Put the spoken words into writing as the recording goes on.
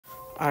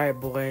Alright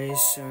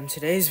boys, so in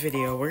today's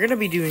video, we're gonna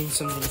be doing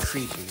something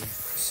creepy.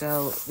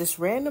 So, this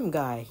random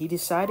guy, he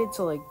decided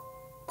to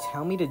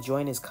tell me to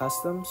join his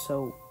custom,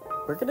 so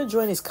we're gonna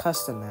join his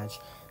custom match.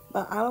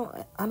 But I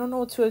don't know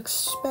what to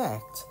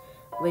expect.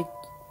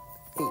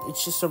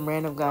 It's just some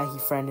random guy, he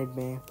friended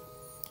me.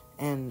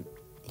 And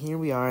here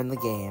we are in the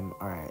game.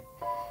 Alright.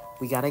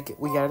 We gotta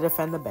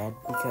defend the bed,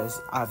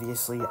 because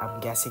obviously, I'm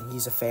guessing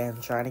he's a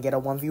fan trying to get a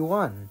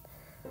 1v1.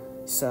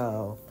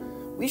 So,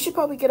 we should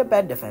probably get a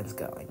bed defense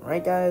going,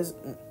 right guys?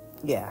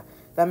 Yeah,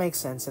 that makes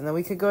sense. And then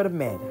we could go to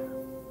mid.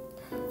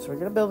 So we're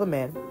gonna build a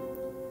mid,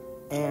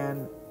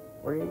 and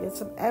we're gonna get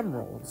some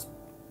emeralds.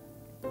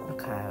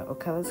 Okay,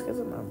 let's get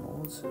some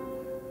emeralds.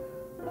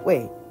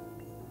 Wait,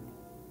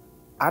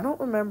 I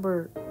don't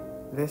remember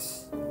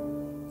this.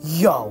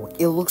 Yo,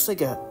 it looks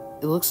like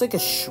a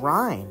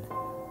shrine.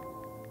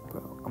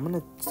 Bro, I'm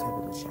gonna type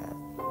in the chat.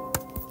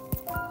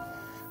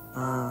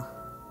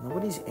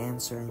 Nobody's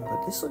answering,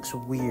 but this looks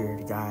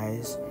weird,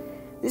 guys.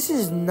 This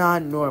is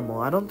not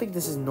normal. I don't think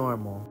this is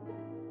normal.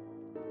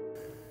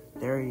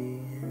 There he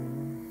is.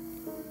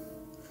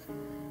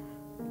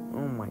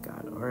 Oh my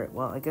god. Alright,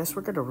 well, I guess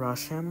we're gonna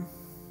rush him.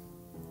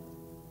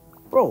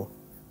 Bro,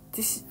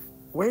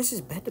 where's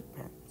his bed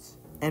defense?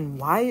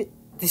 And why?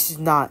 This is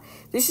not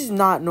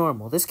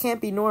normal. This can't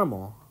be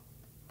normal.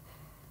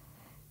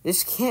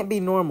 This can't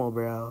be normal,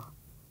 bro.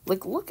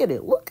 Look at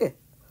it.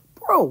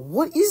 Bro,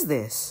 what is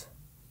this?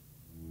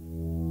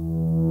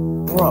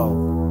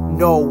 Bro,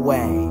 no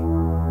way.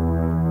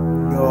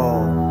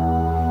 No.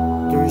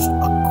 There's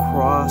a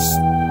cross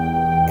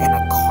and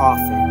a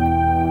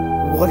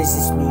coffin. What does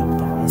this mean,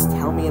 guys?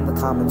 Tell me in the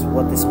comments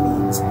what this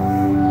means.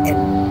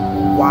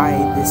 And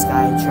why this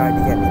guy tried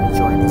to get me to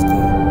join this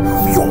game.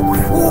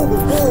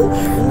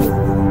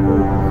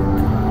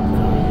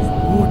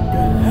 What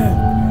the heck?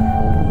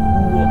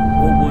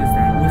 What was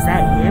that? Was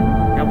that him?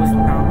 That was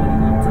not what he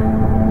looked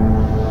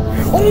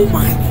like. Oh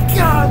my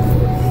god!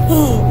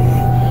 Oh.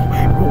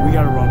 Bro, we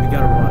gotta run. Oh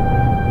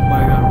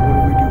my god, what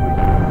are we doing?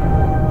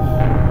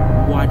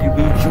 Why did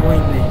we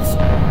join this?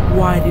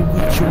 Why did we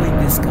join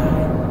this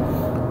guy?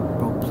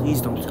 Bro, please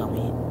don't tell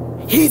me.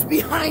 He's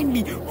behind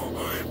me!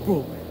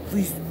 Bro,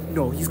 please.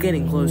 No, he's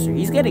getting closer.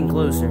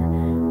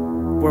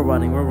 We're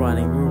running,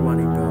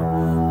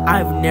 bro.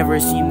 I've never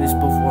seen this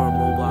before in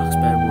Roblox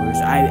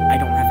Bedwars. I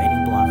don't have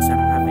any blocks.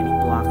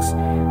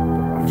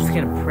 I'm just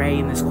gonna pray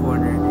in this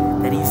corner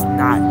that he's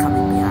not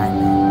coming behind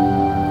me.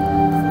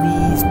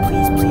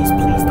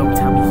 Please don't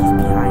tell me he's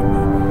behind me.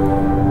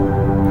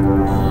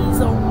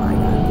 Please, oh my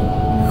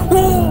god.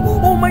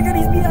 Oh my god,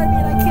 he's behind me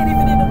and I can't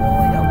even hit him. Oh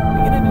my god,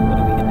 what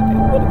are we gonna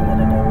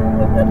do?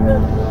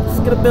 I'm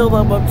just gonna build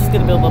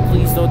up.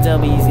 Please don't tell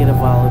me he's gonna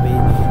follow me.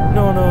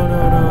 No,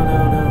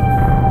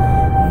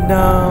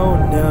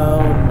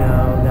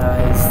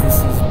 guys. This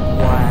is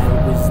why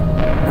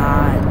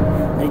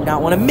I did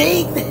not want to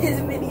make this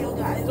video,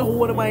 guys. Oh,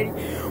 what am I?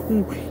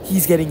 Oh,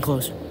 he's getting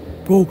closer.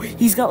 Bro,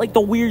 he's got the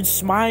weird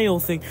smile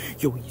thing.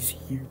 Yo, he's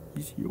here.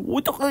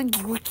 What the heck?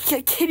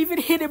 I can't even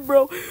hit him,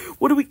 bro.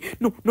 What do we?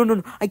 No.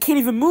 I can't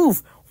even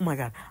move. Oh my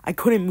god, I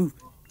couldn't move.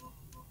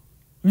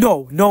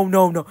 No.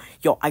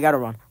 Yo, I gotta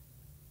run.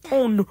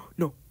 Oh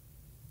no.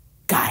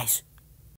 Guys,